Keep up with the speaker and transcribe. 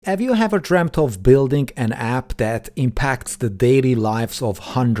Have you ever dreamt of building an app that impacts the daily lives of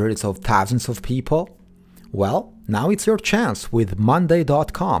hundreds of thousands of people? Well, now it's your chance with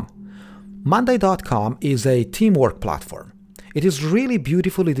Monday.com. Monday.com is a teamwork platform. It is really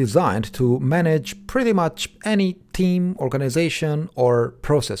beautifully designed to manage pretty much any team, organization, or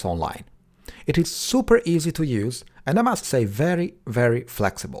process online. It is super easy to use and I must say very, very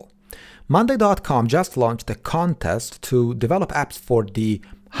flexible. Monday.com just launched a contest to develop apps for the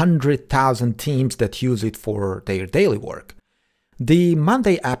 100,000 teams that use it for their daily work. The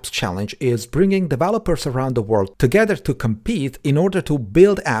Monday Apps Challenge is bringing developers around the world together to compete in order to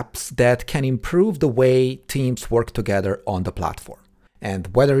build apps that can improve the way teams work together on the platform. And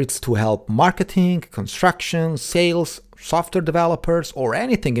whether it's to help marketing, construction, sales, software developers, or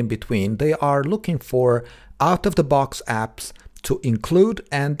anything in between, they are looking for out-of-the-box apps to include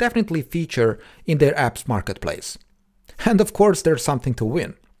and definitely feature in their apps marketplace. And of course, there's something to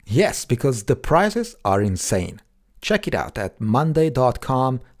win. Yes, because the prizes are insane. Check it out at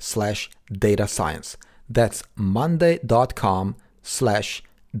monday.com/data science. That's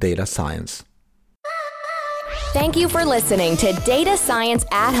monday.com/data science. Thank you for listening to Data Science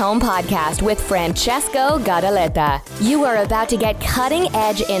at Home podcast with Francesco Gadaletta. You are about to get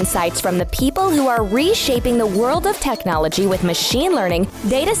cutting-edge insights from the people who are reshaping the world of technology with machine learning,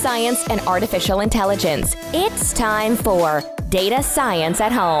 data science, and artificial intelligence. It's time for Data Science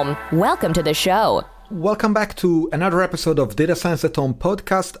at Home. Welcome to the show. Welcome back to another episode of Data Science at Home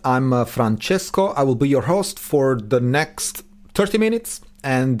podcast. I'm Francesco. I will be your host for the next 30 minutes.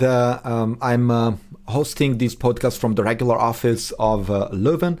 And I'm hosting this podcast from the regular office of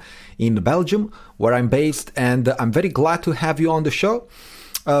Leuven in Belgium, where I'm based. And I'm very glad to have you on the show.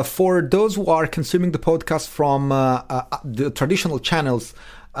 For those who are consuming the podcast from the traditional channels,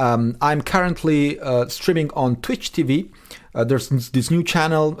 I'm currently streaming on Twitch TV. There's this new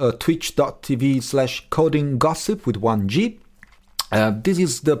channel, twitch.tv/coding gossip with 1G. This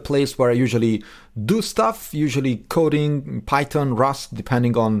is the place where I usually do stuff, usually coding, Python, Rust,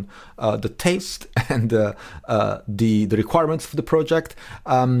 depending on the taste and the requirements for the project.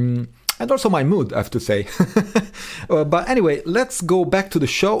 And also my mood, I have to say. But anyway, let's go back to the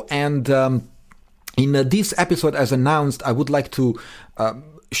show. And in this episode, as announced, I would like to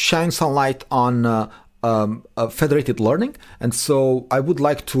shine some light on federated learning. And so I would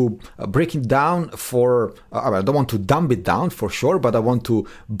like to break it down I don't want to dumb it down for sure, but I want to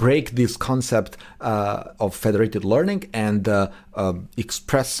break this concept of federated learning and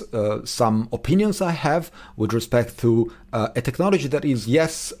express some opinions I have with respect to a technology that is,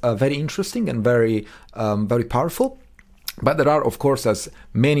 yes, very interesting and very, very powerful. But there are, of course, as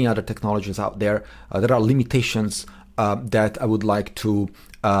many other technologies out there, there are limitations that I would like to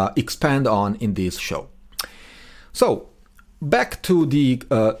expand on in this show. So, back to the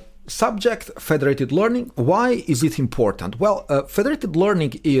subject, federated learning. Why is it important? Well, federated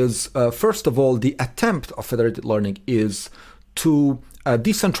learning is, first of all, the attempt of federated learning is to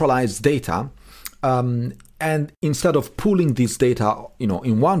decentralize data, and instead of pooling this data,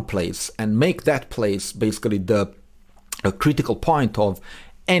 in one place and make that place basically the critical point of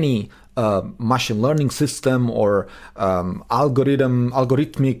any machine learning system or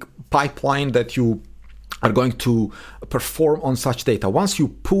algorithmic pipeline that you are going to perform on such data. Once you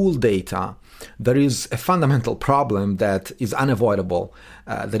pool data, there is a fundamental problem that is unavoidable.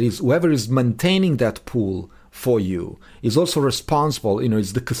 That is, whoever is maintaining that pool for you is also responsible,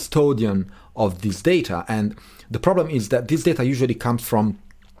 is the custodian of this data. And the problem is that this data usually comes from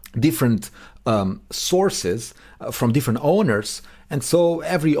different sources, from different owners. And so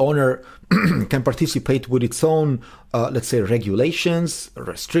every owner can participate with its own, let's say, regulations,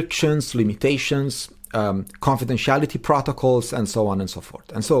 restrictions, limitations, confidentiality protocols, and so on and so forth.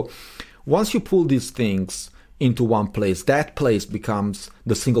 And so once you pull these things into one place, that place becomes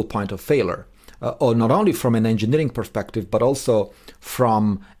the single point of failure, or not only from an engineering perspective, but also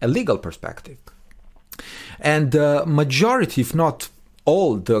from a legal perspective. And the majority, if not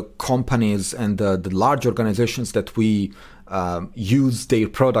all the companies and the large organizations that we use their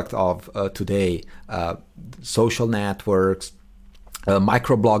product of today, social networks,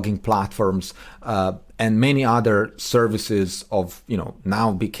 microblogging platforms, and many other services of,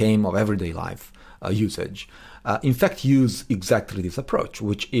 now became of everyday life usage, in fact, use exactly this approach,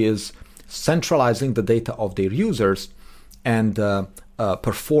 which is centralizing the data of their users and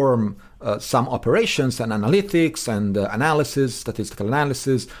perform some operations and analytics and analysis, statistical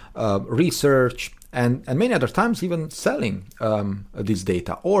analysis, research, and many other times even selling this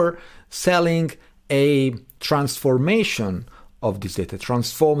data or selling a transformation of this data,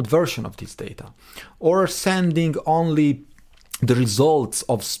 transformed version of this data, or sending only the results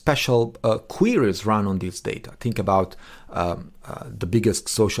of special queries run on this data. Think about the biggest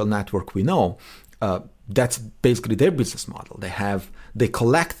social network we know. That's basically their business model. They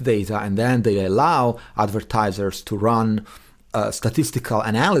collect data and then they allow advertisers to run statistical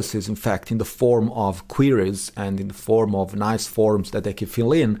analysis, in fact, in the form of queries and in the form of nice forms that they can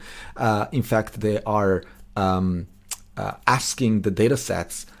fill in. In fact, they are asking the data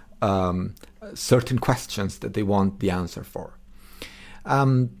sets certain questions that they want the answer for.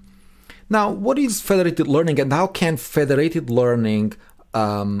 Now, what is federated learning and how can federated learning,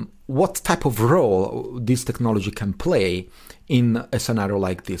 what type of role this technology can play in a scenario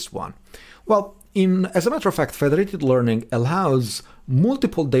like this one? Well, as a matter of fact, federated learning allows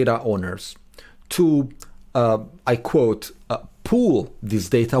multiple data owners to, I quote, pool this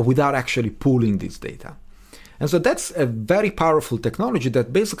data without actually pooling this data. And so that's a very powerful technology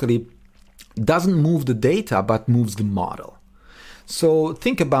that basically doesn't move the data, but moves the model. So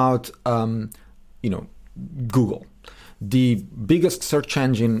think about, Google, the biggest search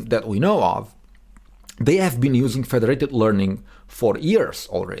engine that we know of. They have been using federated learning for years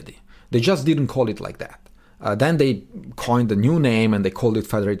already. They just didn't call it like that. Then they coined a new name and they called it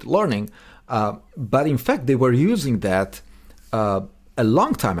federated learning. But in fact, they were using that a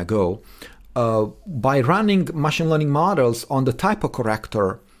long time ago by running machine learning models on the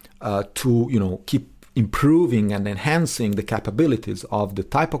typocorrector to keep improving and enhancing the capabilities of the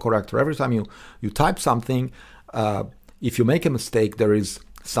typocorrector. Every time you type something, if you make a mistake, there is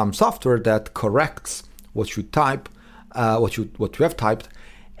some software that corrects what you type, what you have typed.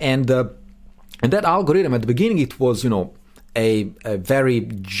 And that algorithm, at the beginning, it was, a very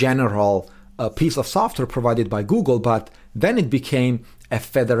general piece of software provided by Google, but then it became a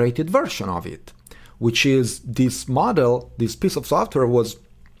federated version of it, which is this model, this piece of software was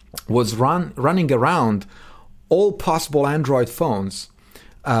running around all possible Android phones,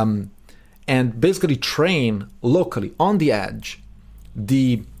 and basically train locally on the edge,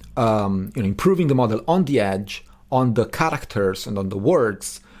 improving the model on the edge on the characters and on the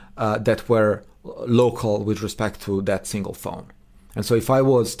words that were local with respect to that single phone. And so if I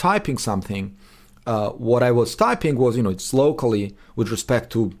was typing something, what I was typing was, it's locally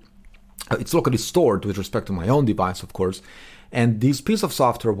stored with respect to my own device, of course. And this piece of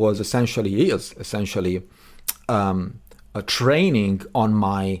software is essentially a training on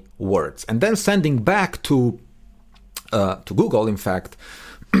my words, and then sending back to Google, in fact,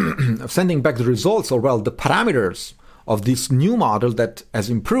 sending back the results, or the parameters of this new model that has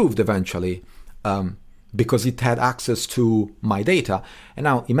improved eventually because it had access to my data. And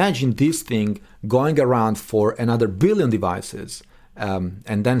now imagine this thing going around for another billion devices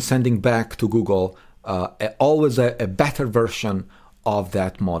and then sending back to Google always a better version of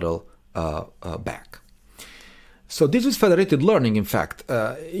that model back. So this is federated learning, in fact,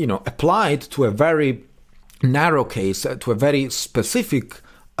 applied to a very narrow case, to a very specific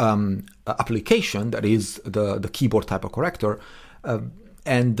application, that is the keyboard typocorrector,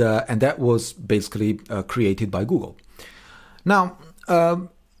 and that was basically created by Google. Now,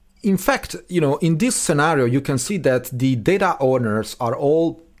 in fact, in this scenario, you can see that the data owners are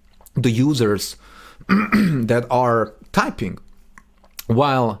all the users that are typing,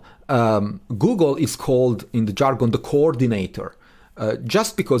 while Google is called in the jargon the coordinator,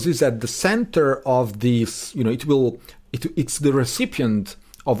 just because it's at the center of this. It's the recipient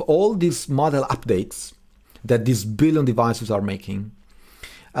of all these model updates that these billion devices are making,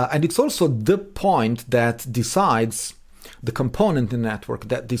 and it's also the point that decides, the component in the network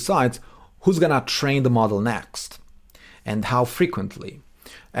that decides who's gonna train the model next, and how frequently,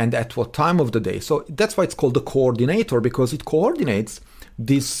 and at what time of the day. So that's why it's called the coordinator, because it coordinates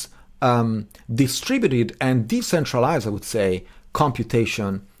this distributed and decentralized, I would say,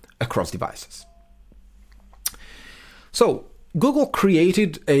 computation across devices. So Google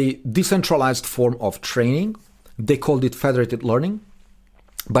created a decentralized form of training. They called it federated learning.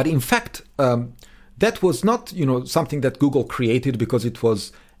 But in fact, that was not something that Google created because it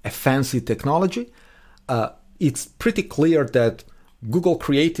was a fancy technology. It's pretty clear that Google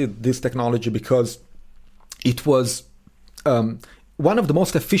created this technology because it was one of the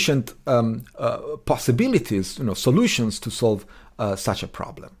most efficient possibilities, solutions to solve such a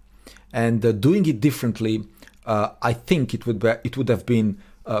problem. And doing it differently, I think it would have been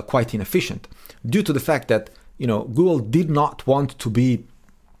quite inefficient, due to the fact that Google did not want to be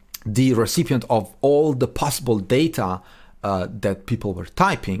the recipient of all the possible data that people were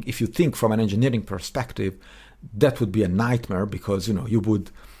typing. If you think from an engineering perspective, that would be a nightmare, because you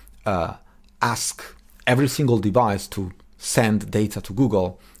would ask every single device to send data to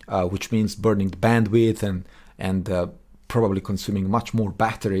Google, which means burning the bandwidth and probably consuming much more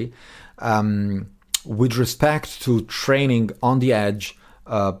battery. With respect to training on the edge,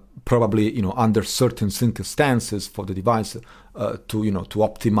 probably under certain circumstances for the device to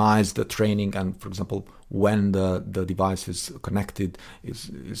optimize the training, and for example when the device is connected,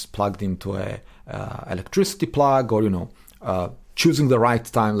 is plugged into a electricity plug, or choosing the right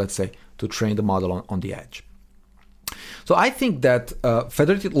time, let's say, to train the model on the edge. So I think that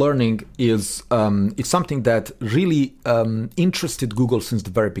federated learning is something that really interested Google since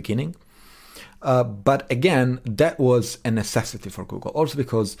the very beginning. But again, that was a necessity for Google, also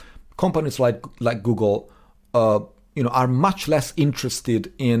because companies like Google, are much less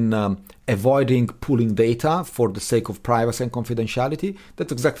interested in avoiding pooling data for the sake of privacy and confidentiality.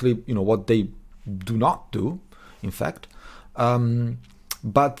 That's exactly what they do not do, in fact.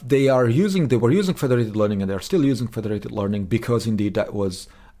 But they were using federated learning, and they're still using federated learning because indeed that was,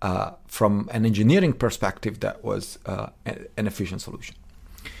 from an engineering perspective, that was an efficient solution.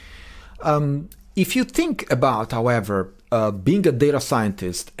 If you think about, however, being a data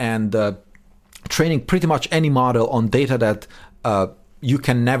scientist and training pretty much any model on data that you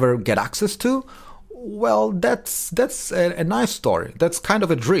can never get access to, well, that's a nice story. That's kind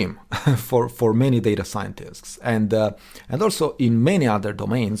of a dream for many data scientists, and also in many other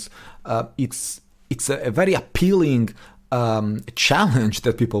domains. It's a very appealing challenge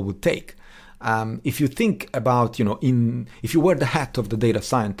that people would take. If you think about, if you wear the hat of the data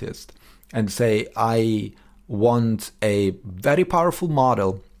scientist and say, I want a very powerful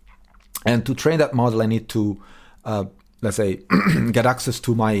model, and to train that model I need to, let's say, get access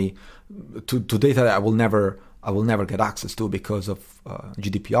to data that I will never get access to because of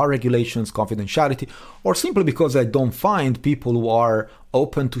GDPR regulations, confidentiality, or simply because I don't find people who are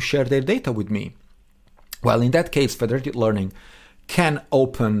open to share their data with me. Well, in that case, federated learning can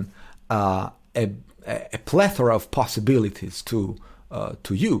open a plethora of possibilities to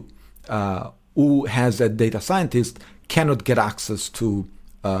you, who, as a data scientist, cannot get access to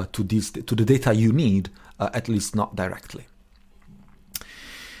the data you need, at least not directly.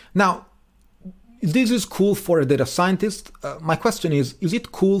 Now, this is cool for a data scientist. My question is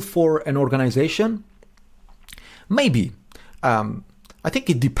it cool for an organization? Maybe. I think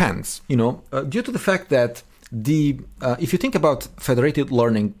it depends, due to the fact that if you think about federated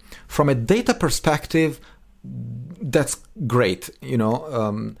learning from a data perspective, that's great,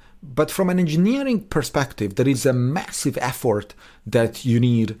 but from an engineering perspective, there is a massive effort that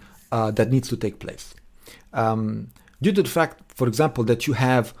needs to take place. Due to the fact, for example, that you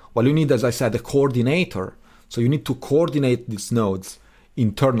need, as I said, a coordinator. So you need to coordinate these nodes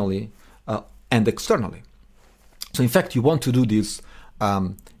internally and externally. So in fact, you want to do this.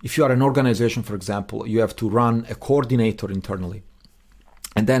 If you are an organization, for example, you have to run a coordinator internally.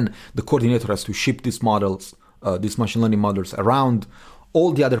 And then the coordinator has to ship these models, these machine learning models, around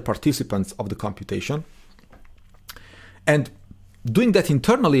all the other participants of the computation. And doing that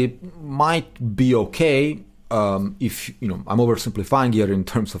internally might be okay, if I'm oversimplifying here in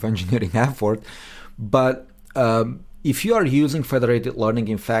terms of engineering effort, but if you are using federated learning,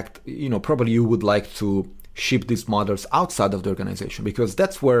 in fact, probably you would like to ship these models outside of the organization, because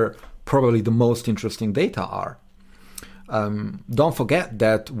that's where probably the most interesting data are. Don't forget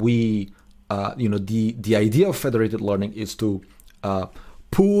that the idea of federated learning is to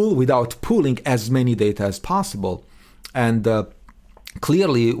pool without pooling as many data as possible. And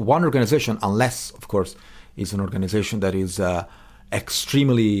clearly, one organization, unless, of course, is an organization that is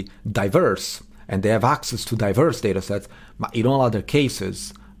extremely diverse and they have access to diverse data sets, but in all other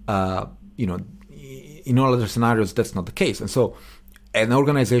cases, in all other scenarios, that's not the case. And so an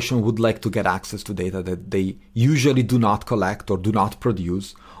organization would like to get access to data that they usually do not collect or do not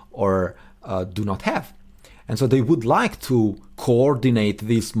produce or do not have. And so they would like to coordinate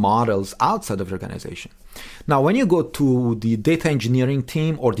these models outside of the organization. Now, when you go to the data engineering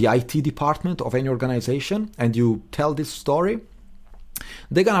team or the IT department of any organization and you tell this story,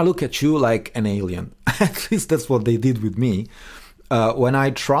 they're going to look at you like an alien. At least that's what they did with me when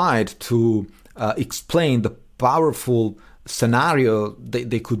I tried to explain the powerful scenario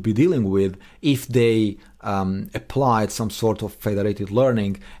they could be dealing with if they applied some sort of federated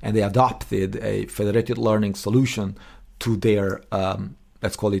learning and they adopted a federated learning solution to their,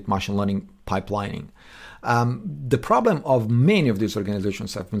 let's call it machine learning pipelining. The problem of many of these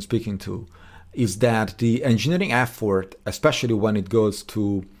organizations I've been speaking to is that the engineering effort, especially when it goes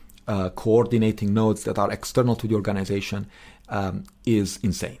to coordinating nodes that are external to the organization, is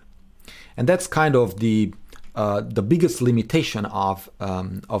insane. And that's kind of the biggest limitation of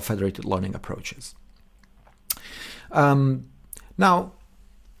federated learning approaches. Now,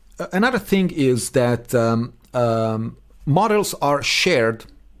 another thing is that models are shared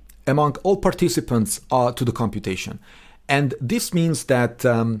among all participants to the computation. And this means that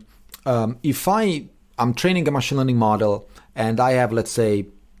if I'm training a machine learning model and I have, let's say,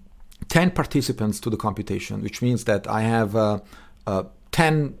 10 participants to the computation, which means that I have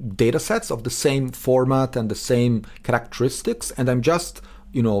 10 data sets of the same format and the same characteristics, and I'm just,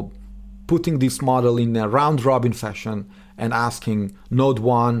 putting this model in a round-robin fashion and asking node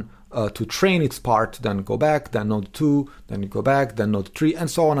 1 to train its part, then go back, then node 2, then you go back, then node 3, and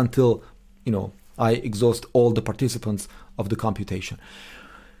so on until, I exhaust all the participants of the computation.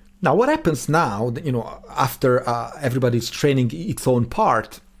 Now, what happens now, after everybody's training its own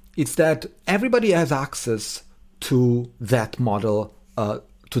part, it's that everybody has access to that model,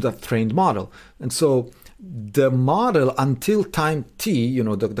 to that trained model. And so the model until time t,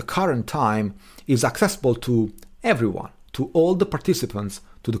 the current time, is accessible to everyone, to all the participants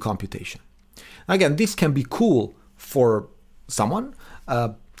to the computation. Again, this can be cool for someone.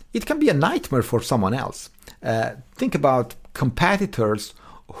 It can be a nightmare for someone else. Think about competitors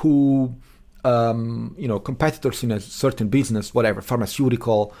who, competitors in a certain business, whatever,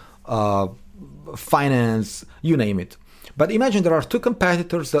 pharmaceutical, finance, you name it. But imagine there are two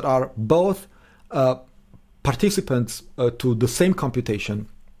competitors that are both participants to the same computation.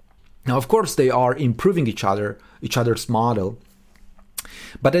 Now, of course, they are improving each other's model.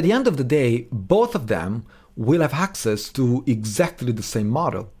 But at the end of the day, both of them will have access to exactly the same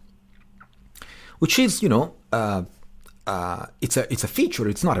model, which is, it's a feature.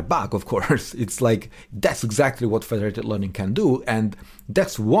 It's not a bug, of course. It's like that's exactly what federated learning can do, and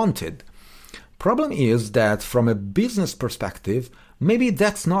that's wanted. Problem is that from a business perspective, maybe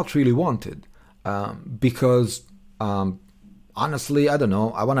that's not really wanted, because honestly, I don't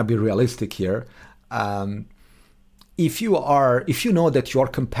know. I want to be realistic here. If you know that your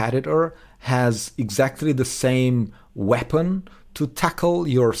competitor has exactly the same weapon to tackle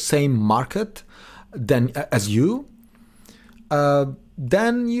your same market as you,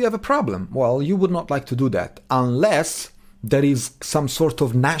 then you have a problem. Well, you would not like to do that unless there is some sort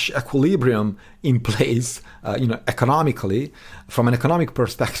of Nash equilibrium in place, economically. From an economic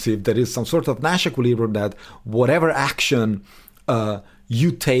perspective, there is some sort of Nash equilibrium that whatever action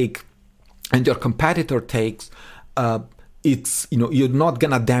you take and your competitor takes, it's you're not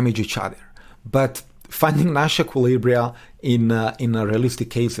gonna damage each other. But finding Nash equilibria in realistic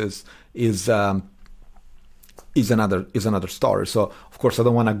cases is another story. So of course I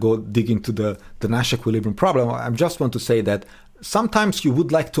don't want to go dig into the Nash equilibrium problem. I just want to say that sometimes you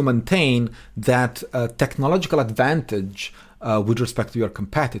would like to maintain that technological advantage with respect to your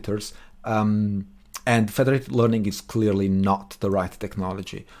competitors, and federated learning is clearly not the right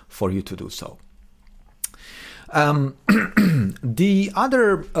technology for you to do so. The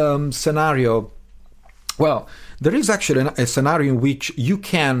other scenario, well, there is actually a scenario in which you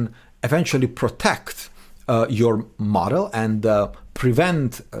can eventually protect your model and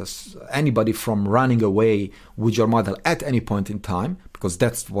prevent anybody from running away with your model at any point in time, because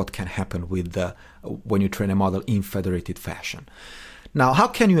that's what can happen with when you train a model in federated fashion. Now, how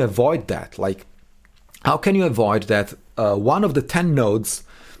can you avoid that? How can you avoid that one of the 10 nodes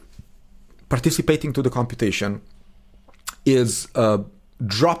participating to the computation is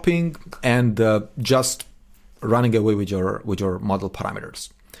dropping and just running away with your model parameters?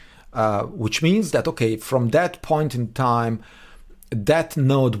 Which means that, okay, from that point in time, that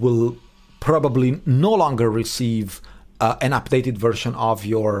node will probably no longer receive an updated version of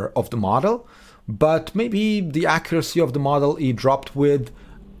the model, but maybe the accuracy of the model it dropped with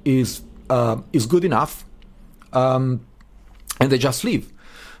is good enough, and they just leave.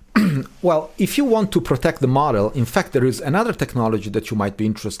 Well, if you want to protect the model, in fact, there is another technology that you might be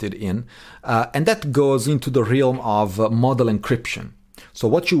interested in, and that goes into the realm of model encryption. So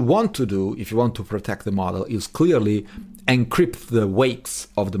what you want to do if you want to protect the model is clearly encrypt the weights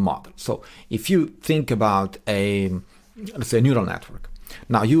of the model. So if you think about let's say a neural network.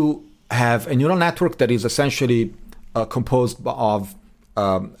 Now you have a neural network that is essentially composed of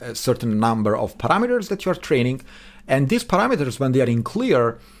a certain number of parameters that you're training. And these parameters, when they are in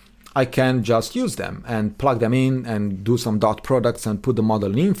clear, I can just use them and plug them in and do some dot products and put the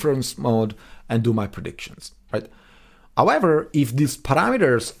model in inference mode and do my predictions, right? However, if these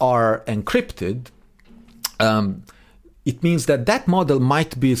parameters are encrypted, it means that model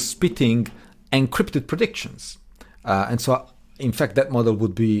might be spitting encrypted predictions. And so, in fact, that model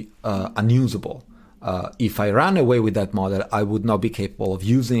would be unusable. If I ran away with that model, I would not be capable of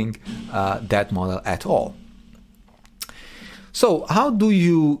using that model at all. So how do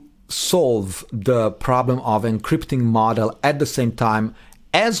you solve the problem of encrypting model at the same time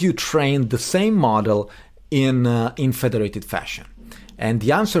as you train the same model in federated fashion? And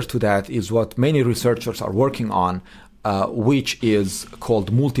the answer to that is what many researchers are working on, which is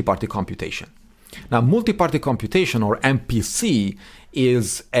called multi-party computation. Now, multi-party computation, or MPC,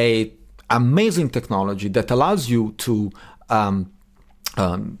 is a amazing technology that allows you to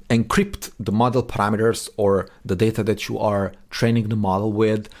encrypt the model parameters or the data that you are training the model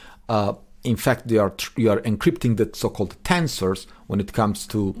with. In fact, you are encrypting the so-called tensors when it comes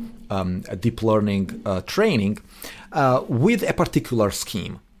to deep learning training with a particular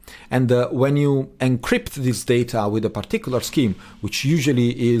scheme. And when you encrypt this data with a particular scheme, which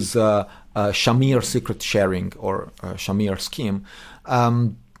usually is Shamir secret sharing or Shamir scheme,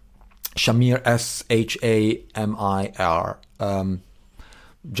 Shamir, SHAMIR,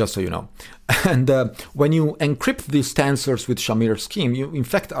 just so you know. And when you encrypt these tensors with Shamir scheme, you in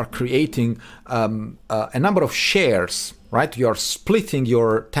fact are creating a number of shares, right? You are splitting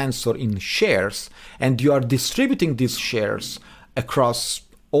your tensor in shares, and you are distributing these shares across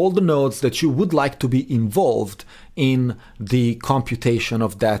all the nodes that you would like to be involved in the computation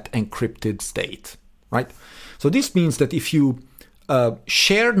of that encrypted state, right? So this means that if you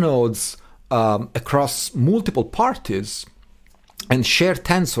share nodes across multiple parties and share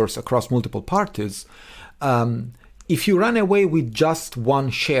tensors across multiple parties, if you run away with just one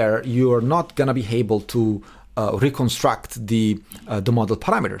share, you're not going to be able to reconstruct the model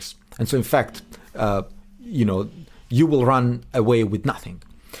parameters. And so, in fact, you will run away with nothing.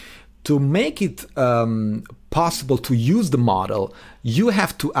 To make it possible to use the model, you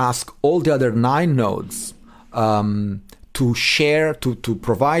have to ask all the other 9 nodes to share, to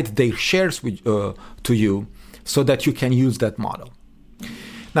provide their shares with, to you, so that you can use that model.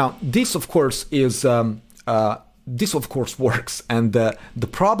 Now, this of course is works, and the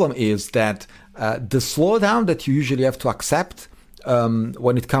problem is that the slowdown that you usually have to accept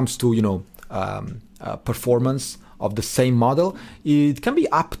when it comes to performance of the same model, it can be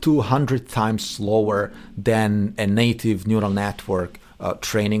up to 100 times slower than a native neural network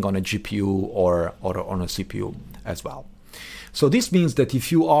training on a GPU or on a CPU as well. So this means that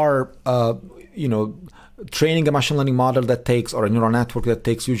if you are training a machine learning model that takes, or a neural network that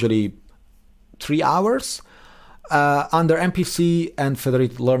takes usually 3 hours, under MPC and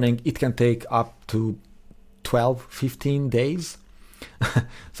federated learning, it can take up to 12, 15 days.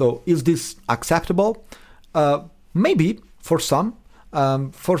 So is this acceptable? Maybe for some.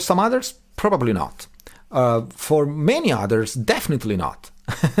 For some others, probably not. For many others, definitely not.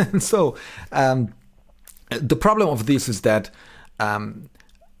 And so the problem of this is that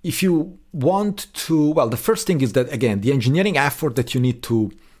if you want to, well, the first thing is that, again, the engineering effort that you need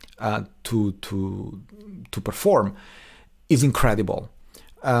to perform is incredible.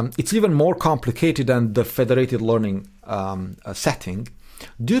 It's even more complicated than the federated learning setting,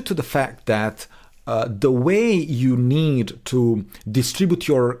 due to the fact that the way you need to distribute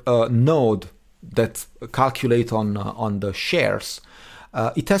your node that calculate on the shares,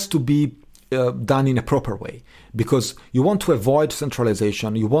 it has to be done in a proper way, because you want to avoid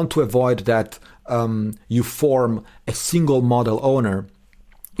centralization. You want to avoid that you form a single model owner.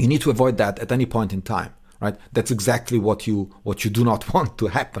 You need to avoid that at any point in time, right? That's exactly what you do not want to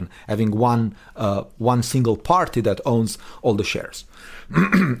happen, having one single party that owns all the shares.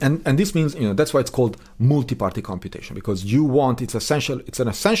 and this means, that's why it's called multi-party computation, because it's an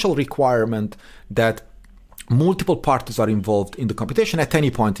essential requirement that multiple parties are involved in the computation at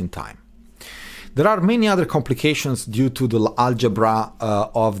any point in time. There are many other complications due to the algebra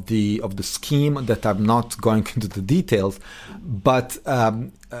of the scheme that I'm not going into the details, but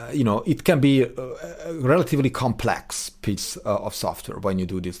it can be a relatively complex piece of software when you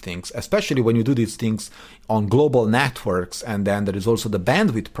do these things, especially when you do these things on global networks. And then there is also the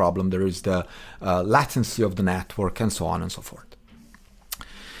bandwidth problem. There is the latency of the network, and so on and so forth.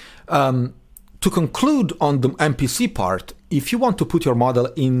 To conclude on the MPC part, if you want to put your model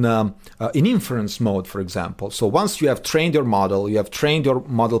in inference mode, for example, so once you have trained your model, you have trained your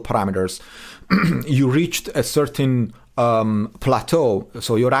model parameters, you reached a certain plateau,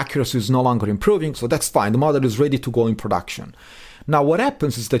 so your accuracy is no longer improving, so that's fine. The model is ready to go in production. Now, what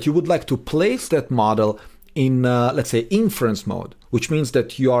happens is that you would like to place that model in, let's say, inference mode, which means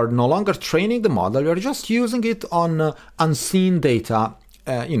that you are no longer training the model, you're just using it on unseen data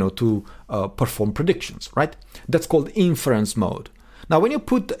to perform predictions, right? That's called inference mode. Now, when you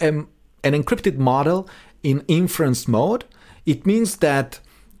put an encrypted model in inference mode, it means that,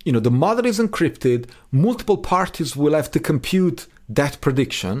 the model is encrypted, multiple parties will have to compute that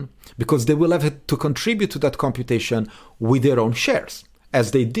prediction, because they will have to contribute to that computation with their own shares,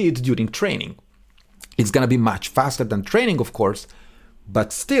 as they did during training. It's going to be much faster than training, of course,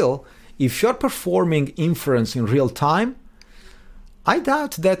 but still, if you're performing inference in real time, I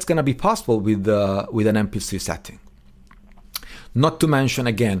doubt that's going to be possible with an MPC setting. Not to mention,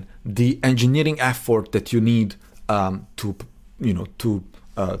 again, the engineering effort that you need to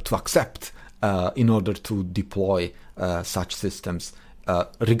accept in order to deploy such systems,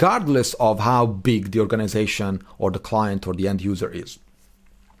 regardless of how big the organization or the client or the end user is.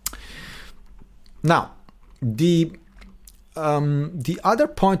 Now, the other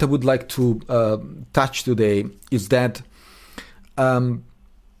point I would like to touch today is that there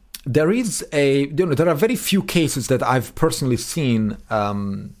are very few cases that I've personally seen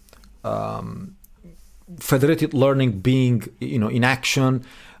federated learning being in action,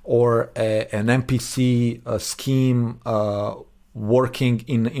 or an MPC scheme working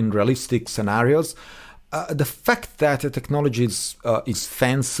in realistic scenarios. The fact that the technology is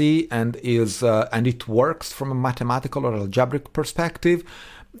fancy and it works from a mathematical or algebraic perspective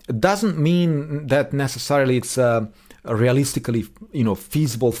doesn't mean that necessarily it's realistically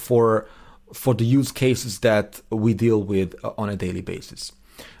feasible for the use cases that we deal with on a daily basis.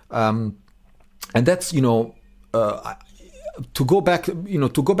 And that's to go back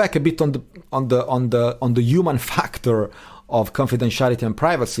a bit on the human factor of confidentiality and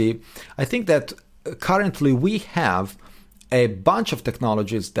privacy. I think that currently we have a bunch of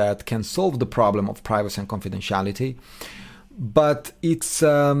technologies that can solve the problem of privacy and confidentiality, but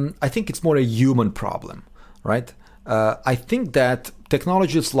I think it's more a human problem, right? I think that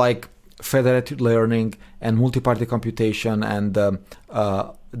technologies like federated learning and multi-party computation, and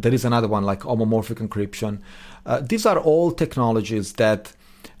there is another one like homomorphic encryption. These are all technologies that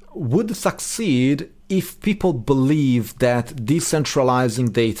would succeed if people believe that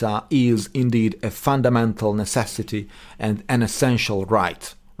decentralizing data is indeed a fundamental necessity and an essential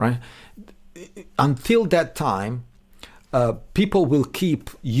right, right? Until that time, people will keep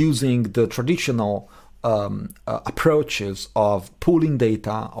using the traditional approaches of pooling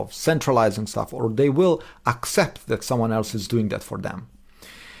data, of centralizing stuff, or they will accept that someone else is doing that for them.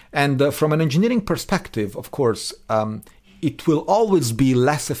 And from an engineering perspective, of course, it will always be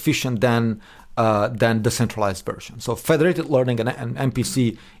less efficient than the centralized version. So federated learning and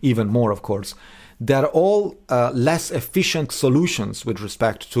MPC even more, of course, they're all less efficient solutions with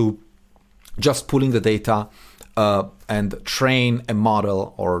respect to just pulling the data and train a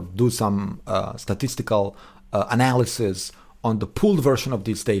model or do some statistical analysis on the pooled version of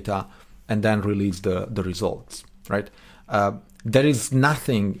this data and then release the results, right? There is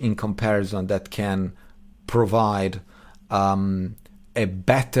nothing in comparison that can provide a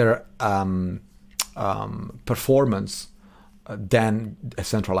better performance than a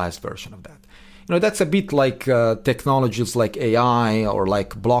centralized version of that. That's a bit like technologies like AI or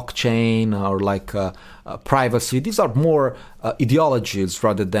like blockchain or like privacy. These are more ideologies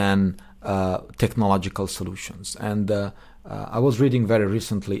rather than technological solutions. And I was reading very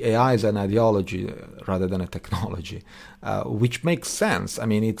recently, AI is an ideology rather than a technology, which makes sense. I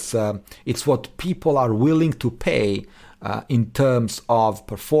mean, it's what people are willing to pay in terms of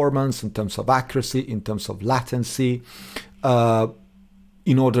performance, in terms of accuracy, in terms of latency,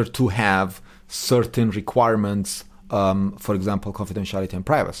 in order to have certain requirements, for example, confidentiality and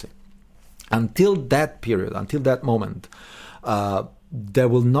privacy. Until that period, until that moment, there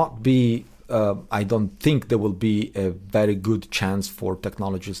will not be, I don't think there will be a very good chance for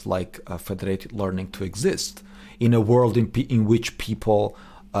technologies like federated learning to exist in a world in which people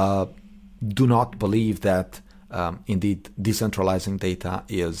do not believe that indeed decentralizing data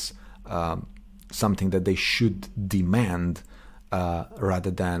is something that they should demand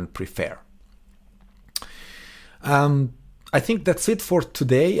rather than prefer. I think that's it for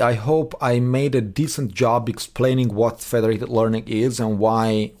today. I hope I made a decent job explaining what federated learning is and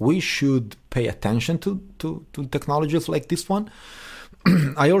why we should pay attention to technologies like this one.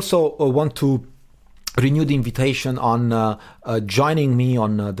 I also want to renew the invitation on joining me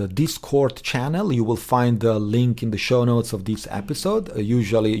on the Discord channel. You will find the link in the show notes of this episode.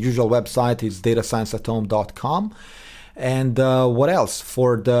 Usual website is datascienceathome.com. And what else?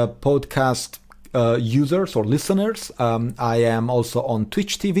 For the podcast users or listeners, I am also on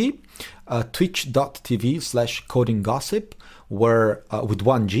Twitch TV, twitch.tv/codinggossip, where with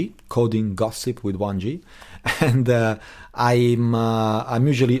 1G, coding gossip with 1G. And I'm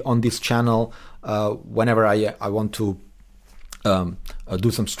usually on this channel whenever I want to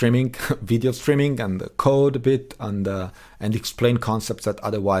do some streaming, video streaming, and code a bit and explain concepts that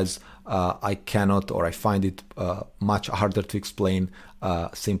otherwise I cannot, or I find it much harder to explain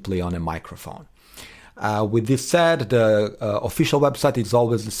simply on a microphone. With this said, the official website is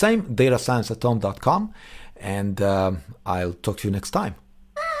always the same, datascienceathome.com, and I'll talk to you next time.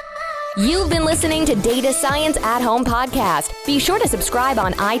 You've been listening to Data Science at Home podcast. Be sure to subscribe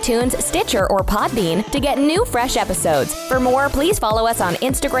on iTunes, Stitcher, or Podbean to get new fresh episodes. For more, please follow us on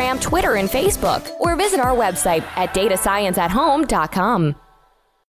Instagram, Twitter, and Facebook, or visit our website at datascienceathome.com.